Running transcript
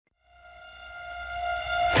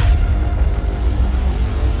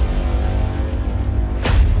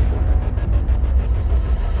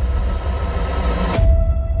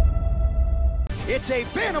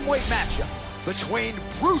bantamweight matchup between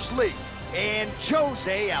Bruce Lee and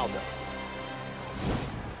José Aldo.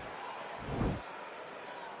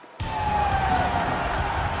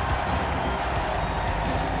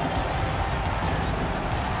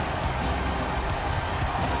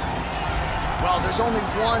 Well, there's only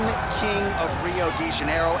one king of Rio de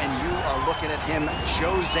Janeiro, and you are looking at him,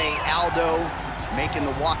 José Aldo, making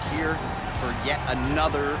the walk here for yet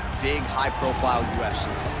another big, high-profile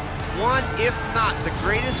UFC fight. One, if not the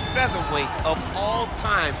greatest featherweight of all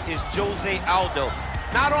time, is José Aldo.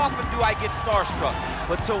 Not often do I get starstruck,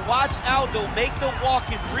 but to watch Aldo make the walk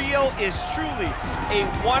in Rio is truly a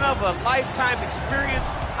one-of-a-lifetime experience.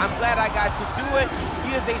 I'm glad I got to do it.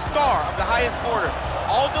 He is a star of the highest order.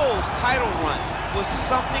 Aldo's title run was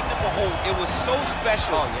something to behold. It was so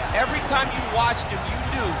special. Oh, yeah. Every time you watched him, you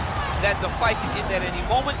knew that the fight could end at any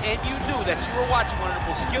moment, and you knew that you were watching one of the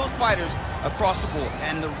most skilled fighters across the board.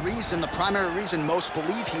 And the primary reason most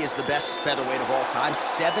believe he is the best featherweight of all time,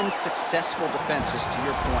 7 successful defenses, to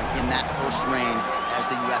your point, in that first reign as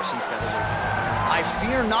the UFC featherweight. I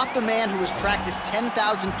fear not the man who has practiced 10,000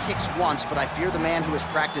 kicks once, but I fear the man who has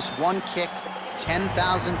practiced one kick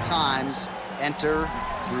 10,000 times. Enter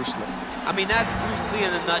Bruce Lee. I mean, that's Bruce Lee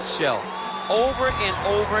in a nutshell. Over and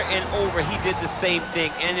over and over, he did the same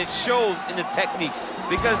thing, and it shows in the technique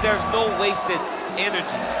because there's no wasted energy.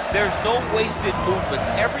 There's no wasted movements.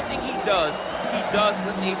 Everything he does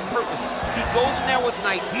with a purpose. He goes in there with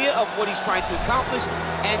an idea of what he's trying to accomplish,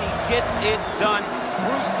 and he gets it done.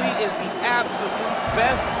 Bruce Lee is the absolute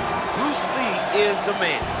best. Bruce Lee is the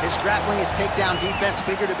man. His grappling, his takedown defense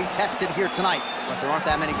figure to be tested here tonight, but there aren't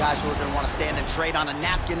that many guys who are going to want to stand and trade on a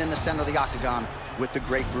napkin in the center of the octagon with the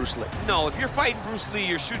great Bruce Lee. No, if you're fighting Bruce Lee,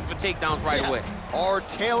 you're shooting for takedowns right away. Our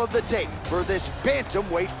tale of the tape for this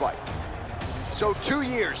bantamweight fight. So 2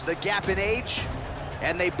 years, the gap in age,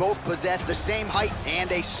 and they both possess the same height and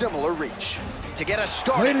a similar reach. To get us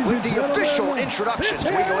started with the official introductions,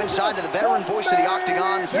 we go inside to the veteran voice of the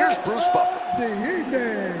octagon. Here's Bruce Buffer. The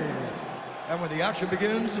evening. And when the action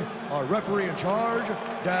begins, our referee in charge,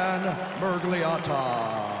 Dan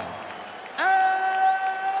Mergliata.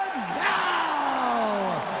 And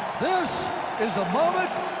now, this is the moment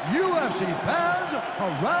UFC fans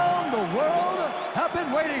around the world have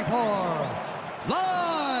been waiting for.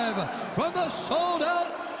 Live from the sold-out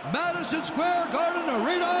Madison Square Garden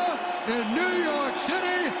Arena in New York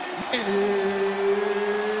City,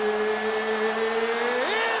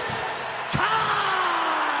 it's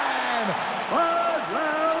time! 5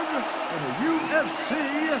 rounds in the UFC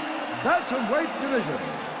bantamweight division.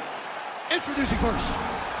 Introducing first,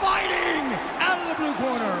 fighting out of the blue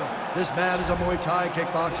corner. This man is a Muay Thai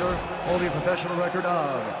kickboxer, holding a professional record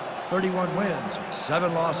of 31 wins,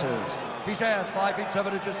 7 losses. He stands 5 feet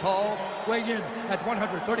 7 inches tall, weighing in at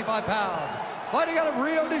 135 pounds. Fighting out of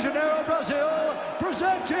Rio de Janeiro, Brazil,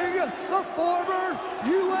 presenting the former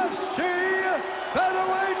UFC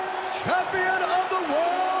featherweight champion of the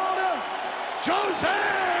world, José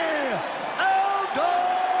Aldo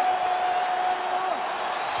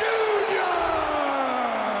Jr.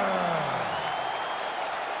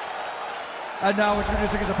 And now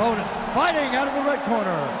introducing his opponent, fighting out of the red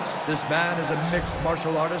corner. This man is a mixed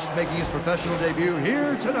martial artist making his professional debut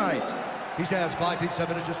here tonight. He stands 5 feet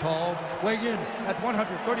 7 inches tall, weighing in at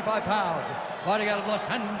 135 pounds. Fighting out of Los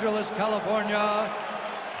Angeles, California,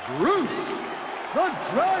 Bruce the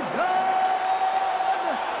Dragon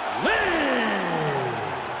Lee!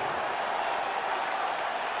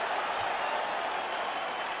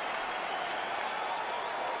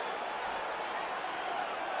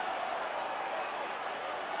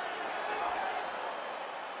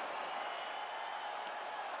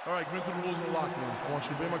 All right, commit to the rules of the locker room. I want you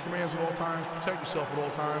to obey my commands at all times, protect yourself at all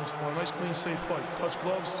times. I want a nice, clean, safe fight. Touch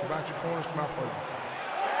gloves, back your corners, come out fighting.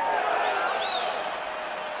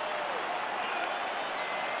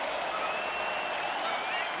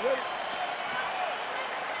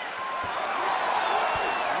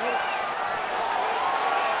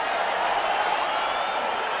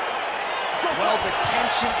 Well, the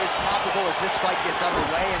tension is palpable as this fight gets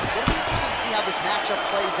underway, and it'll be interesting to see how this matchup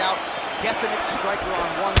plays out. Definite striker on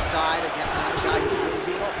one side against another guy who can really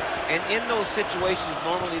beat up. And in those situations,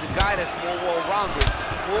 normally the guy that's more well-rounded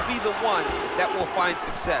will be the one that will find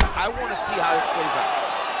success. I want to see how this plays out.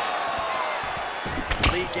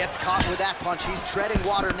 Lee gets caught with that punch. He's treading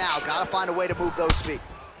water now. Got to find a way to move those feet.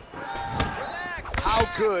 How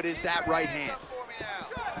good is that right hand?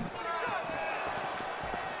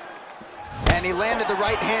 And he landed the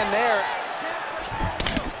right hand there.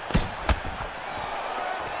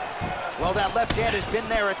 Well, that left hand has been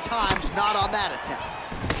there at times, not on that attempt.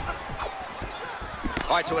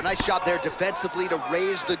 All right, so a nice job there defensively to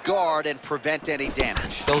raise the guard and prevent any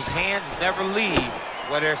damage. Those hands never leave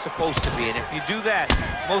where they're supposed to be, and if you do that,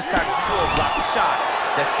 most times you will block a shot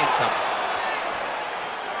that's incoming.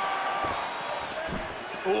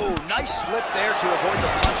 Ooh, nice slip there to avoid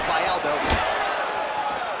the punch by Aldo.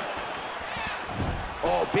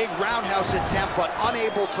 Oh, big roundhouse attempt, but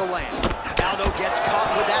unable to land. Aldo gets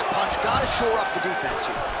caught with that punch. Gotta shore up the defense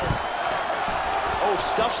here. Oh,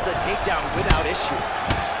 stuffs the takedown without issue.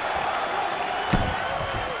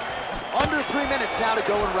 Under 3 minutes now to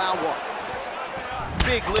go in round one.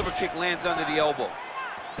 Big liver kick lands under the elbow.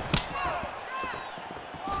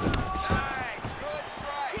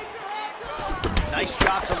 Nice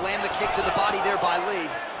job to land the kick to the body there by Lee.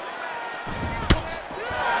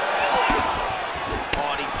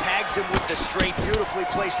 Oh, and he tags him with the straight, beautifully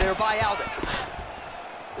placed there by Aldo.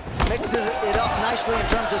 Mixes it up nicely in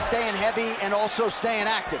terms of staying heavy and also staying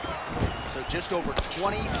active. So just over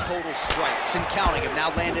 20 total strikes and counting have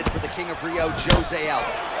now landed for the King of Rio, José Aldo.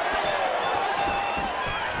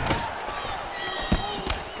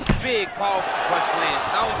 Big, powerful punch lands.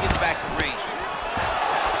 Now he gets back in range.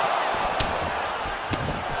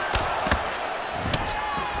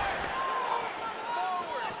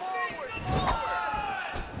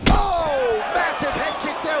 Oh, massive head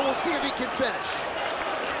kick there. We'll see if he can finish.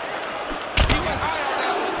 He went high on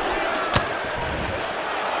that one.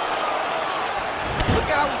 Look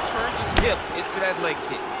at how he turned his hip into that leg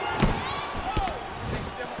kick.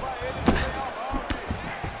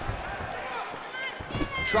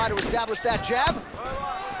 Try to establish that jab.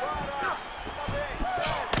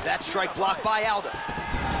 That strike blocked by Aldo.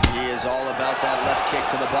 He is all about that left kick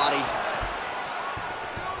to the body.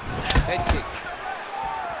 Head kick.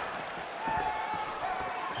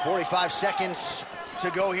 45 seconds to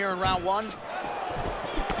go here in round one.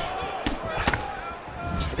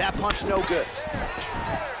 That punch no good.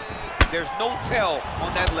 There's no tell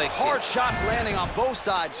on that leg kick. Hard shots landing on both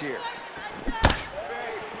sides here.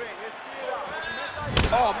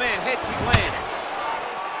 Oh man, head kick lands.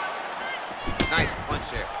 Nice punch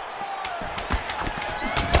there.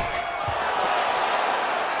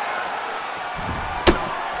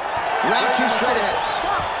 Round two straight ahead.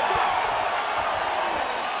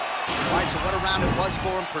 All right, so what a round it was for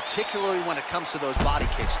him, particularly when it comes to those body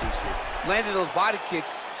kicks, DC. Landed those body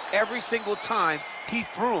kicks every single time he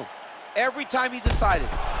threw them. Every time he decided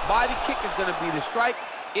body kick is going to be the strike,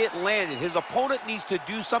 it landed. His opponent needs to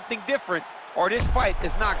do something different, or this fight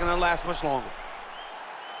is not going to last much longer.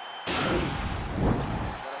 Respira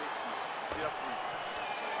fundo.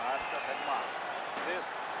 Relaxa, pega uma água.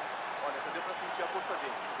 Beleza? Olha, já deu pra sentir a força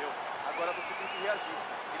dele, entendeu? Agora você tem que reagir.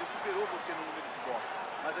 Ele superou você no número de golpes.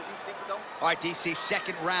 Mas a gente tem que dar All right, DC,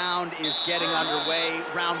 second round is getting underway.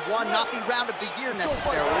 Round one, not the round of the year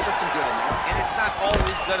necessarily, but some good in there. And it's not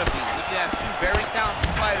always going to be. When you have two very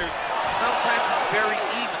talented fighters, sometimes it's very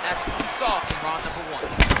even. That's what we saw in round number one.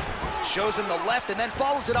 Shows him the left and then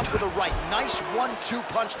follows it up with a right. Nice 1-2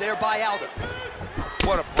 punch there by Aldo.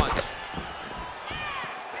 What a punch.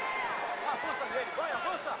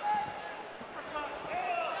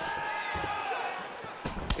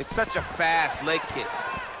 It's such a fast leg kick.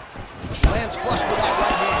 Lands flush with that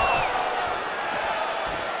right hand.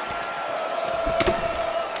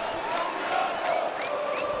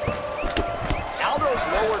 Aldo's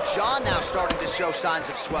lower jaw now starting to show signs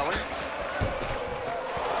of swelling.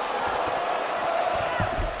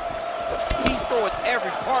 He's throwing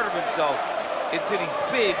every part of himself into these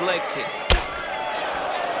big leg kicks.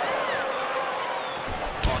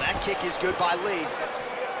 Oh, that kick is good by Lee.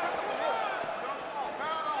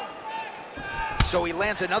 So he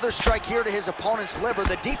lands another strike here to his opponent's liver.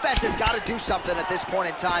 The defense has got to do something at this point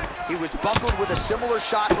in time. He was buckled with a similar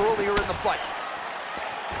shot earlier in the fight.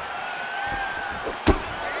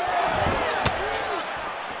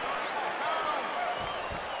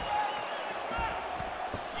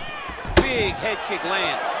 Big head kick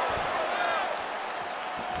lands.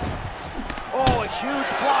 Oh, a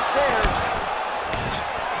huge block there.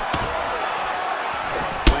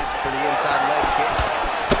 Went for the inside leg kick.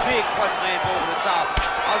 Big punch lands over the top.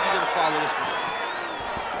 How's he gonna follow this one?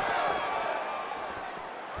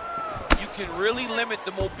 You can really limit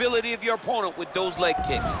the mobility of your opponent with those leg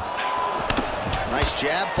kicks. Nice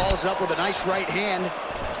jab, follows it up with a nice right hand.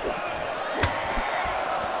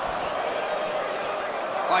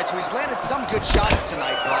 All right, so he's landed some good shots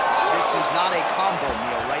tonight, but this is not a combo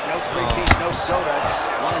meal, right? No three-piece, no soda. It's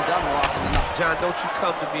one and done more often than not. John, don't you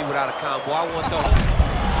come to me without a combo. I want those.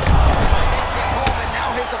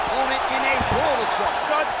 His opponent in a world of trouble.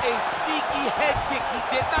 Such a sneaky head kick. He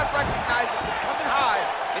did not recognize it was coming high,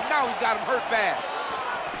 and now he's got him hurt bad.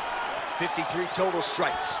 53 total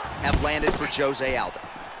strikes have landed for José Aldo.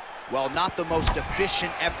 Well, not the most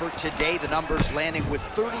efficient effort today. The numbers landing with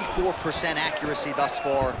 34% accuracy thus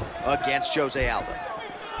far against José Aldo.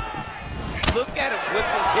 Look at him whip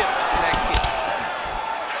his hip into that kick.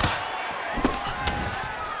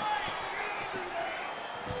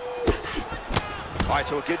 All right,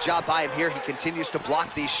 so a good job by him here. He continues to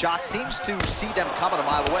block these shots. Seems to see them coming a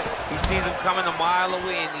mile away. He sees them coming a mile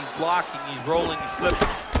away, and he's blocking, he's rolling, he's slipping.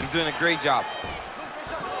 He's doing a great job.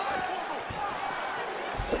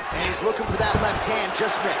 And he's looking for that left hand,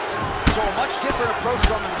 just missed. So a much different approach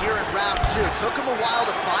from him here in round two. Took him a while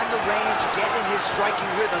to find the range, get in his striking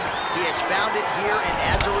rhythm. He has found it here, and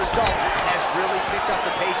as a result, has really picked up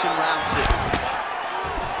the pace in round two.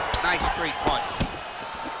 Nice straight punch.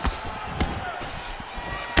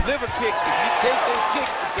 Liver kick, if you take those kicks,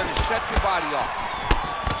 it's gonna shut your body off.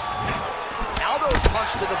 Aldo's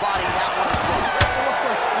punch to the body, that one is blocked.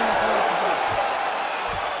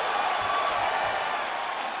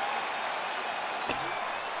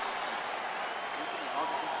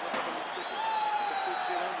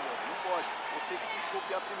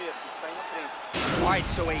 All right,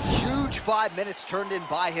 so a huge 5 minutes turned in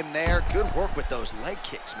by him there. Good work with those leg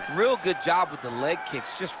kicks, man. Real good job with the leg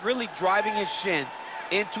kicks, just really driving his shin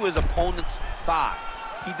into his opponent's thigh.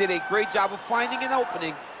 He did a great job of finding an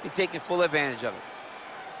opening and taking full advantage of it.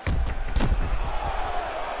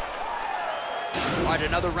 All right,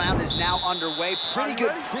 another round is now underway. Pretty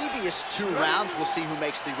good previous 2 rounds. We'll see who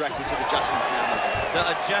makes the requisite adjustments now. The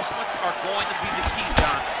adjustments are going to be the key,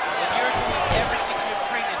 John. When you're doing everything you're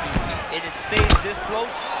training to do and it stays this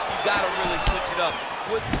close, you got to really switch it up.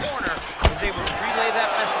 Wood Corner is able to relay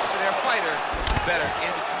that message to their fighter better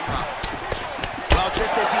in the 2 rounds. Well,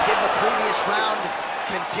 just as he did in the previous round,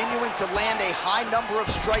 continuing to land a high number of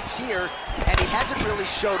strikes here, and he hasn't really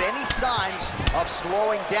showed any signs of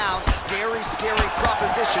slowing down. Scary, scary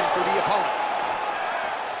proposition for the opponent.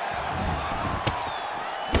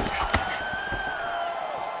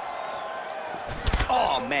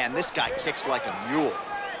 Oh, man, this guy kicks like a mule.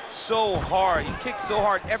 So hard. He kicks so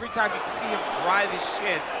hard every time you can see him drive his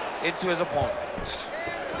shin into his opponent.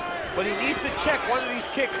 But he needs to check one of these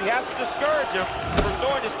kicks. He has to discourage him from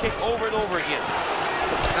throwing this kick over and over again.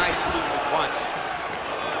 Nice movement punch.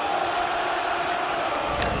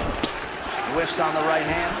 Whiffs on the right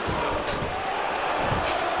hand.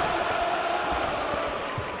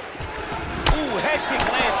 Ooh, head kick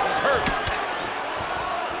lands. He's hurt.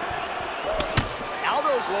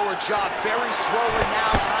 Aldo's lower jaw very swollen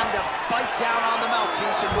now. Time to bite down on the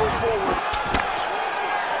mouthpiece and move forward.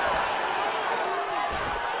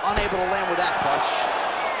 Unable to land with that punch.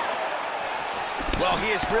 Well, he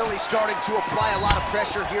is really starting to apply a lot of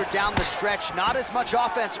pressure here down the stretch. Not as much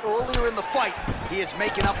offense earlier in the fight. He is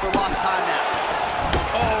making up for lost time now.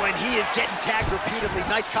 Oh, and he is getting tagged repeatedly.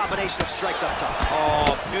 Nice combination of strikes up top.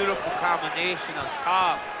 Oh, beautiful combination on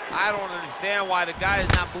top. I don't understand why the guy is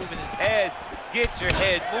not moving his head. Get your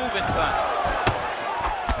head moving, son.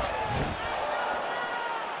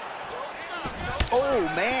 Oh,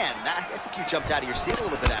 man. I think you jumped out of your seat a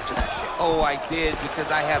little bit after that shit. Oh, I did,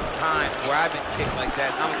 because I have times where I've been kicked like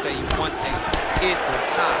that. And I'm going to tell you one thing. It does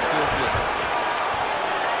not feel good.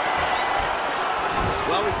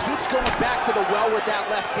 Well, he keeps going back to the well with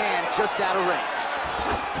that left hand, just out of range.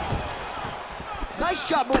 Nice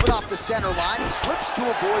job moving off the center line. He slips to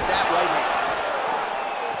avoid that right hand.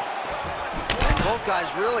 And both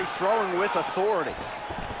guys really throwing with authority.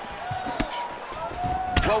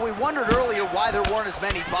 Well, we wondered earlier why there weren't as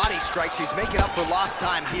many body strikes. He's making up for lost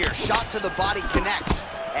time here. Shot to the body connects,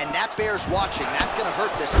 and that bears watching. That's going to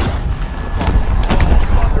hurt this one.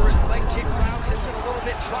 Thunderous leg kick rounds him a little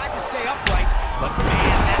bit. Tried to stay upright, but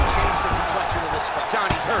man, that changed the complexion of this fight. John,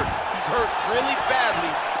 he's hurt. He's hurt really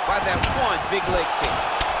badly by that one big leg kick.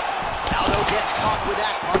 Aldo gets caught with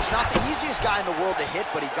that punch. Not the easiest guy in the world to hit,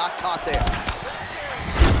 but he got caught there.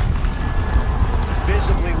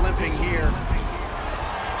 Visibly limping here.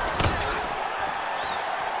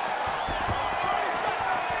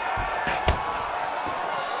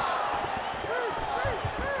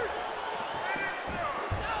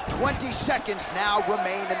 Seconds now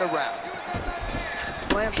remain in the round.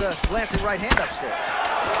 Lands a glancing right hand upstairs.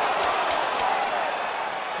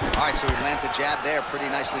 All right, so he lands a jab there. Pretty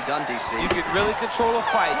nicely done, DC. You can really control a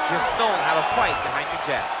fight just knowing how to fight behind your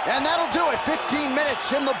jab. And that'll do it. 15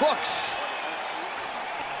 minutes in the books.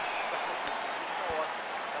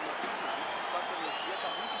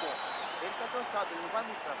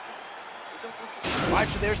 All right,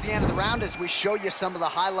 so there's the end of the round as we show you some of the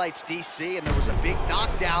highlights, DC, and there was a big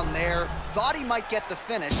knockdown there. Thought he might get the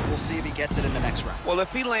finish. We'll see if he gets it in the next round. Well,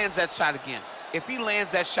 if he lands that shot again, If he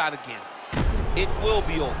lands that shot again, it will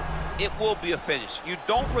be over. It will be a finish. You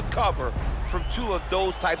don't recover from 2 of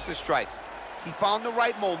those types of strikes. He found the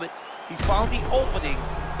right moment, he found the opening,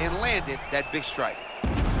 and landed that big strike.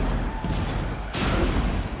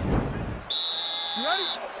 You ready?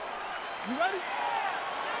 You ready?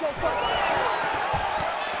 Go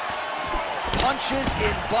Punches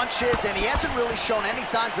in bunches, and he hasn't really shown any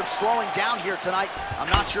signs of slowing down here tonight. I'm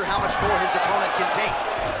not sure how much more his opponent can take.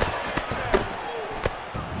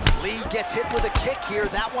 Lee gets hit with a kick here.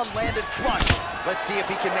 That one landed flush. Let's see if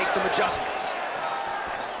he can make some adjustments.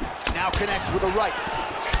 Now connects with a right.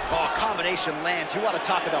 Oh, combination lands. You want to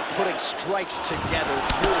talk about putting strikes together.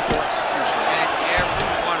 Beautiful execution. And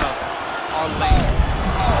every one of them are landing.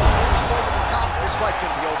 Oh, over the top. This fight's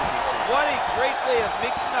going to be over, DC. What a great way of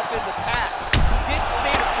mixing up his attack. He didn't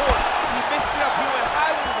stay the court. He mixed it up. He went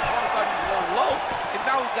high when his opponent thought he was going low, and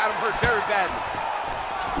now he's got him hurt very badly.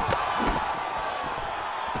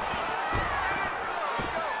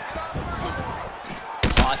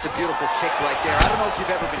 That's a beautiful kick right there. I don't know if you've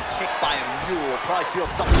ever been kicked by a mule. Probably feels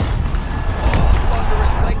something. Oh,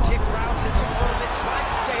 thunderous leg kick rounds his a little bit, trying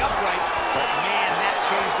to stay upright. But man, that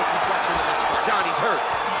changed the complexion of this fight. John, he's hurt.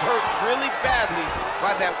 He's hurt really badly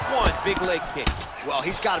by that one big leg kick. Well,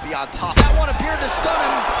 he's got to be on top. That one appeared to stun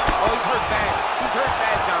him. Oh, he's hurt bad. He's hurt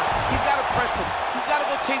bad, John. He's got to press him. He's got to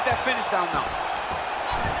go chase that finish down now.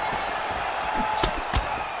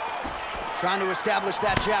 Trying to establish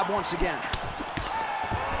that jab once again.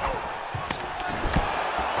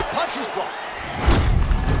 Punches blocked.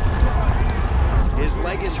 His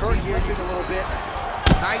leg is hurt here, a little bit.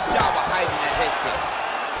 Nice job of hiding that head kick.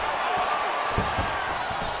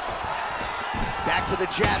 Back to the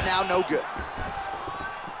jab now, no good.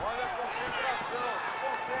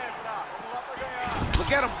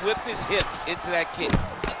 Look at him whip his hip into that kick.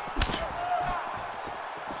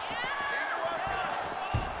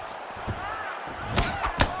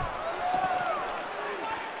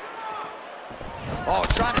 Oh,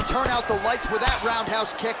 trying to turn out the lights with that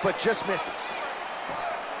roundhouse kick, but just misses.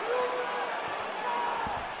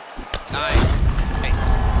 Nice.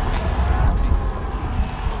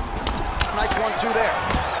 Nice 1-2 there.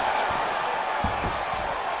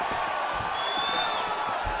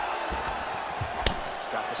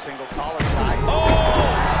 Got the single collar tie. Oh!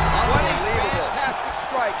 What a Unbelievable. fantastic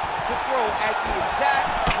strike to throw at the exact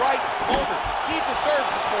right moment. He deserves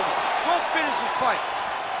this moment. Go finish his fight.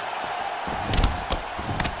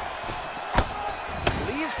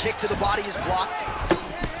 Lee's kick to the body is blocked.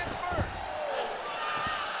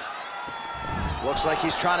 Looks like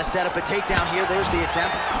he's trying to set up a takedown here. There's the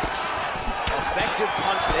attempt. Effective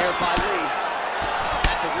punch there by Lee.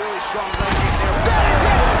 That's a really strong leg kick there. That is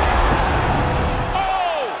it!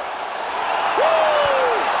 Oh!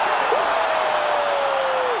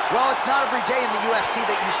 Well, it's not every day in the UFC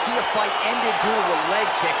that you see a fight ended due to a leg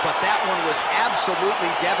kick, but that one was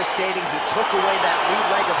absolutely devastating. He took away that lead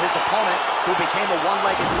leg of his opponent, who became a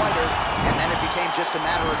one-legged fighter, and then it became just a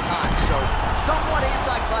matter of time. So, somewhat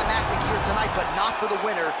anticlimactic here tonight, but not for the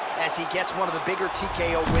winner, as he gets one of the bigger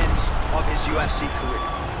TKO wins of his UFC career.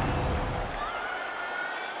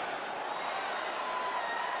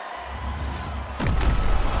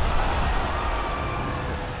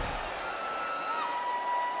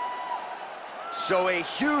 So a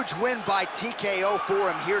huge win by TKO for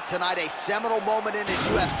him here tonight, a seminal moment in his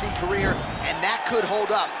UFC career, and that could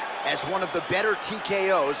hold up as one of the better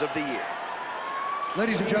TKOs of the year.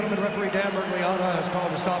 Ladies and gentlemen, referee Dan Bergliana has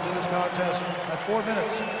called a stop to this contest at 4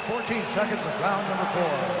 minutes, 14 seconds of round number 4.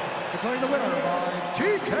 Declaring the winner by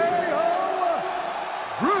TKO,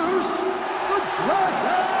 Bruce the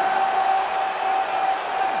Dragon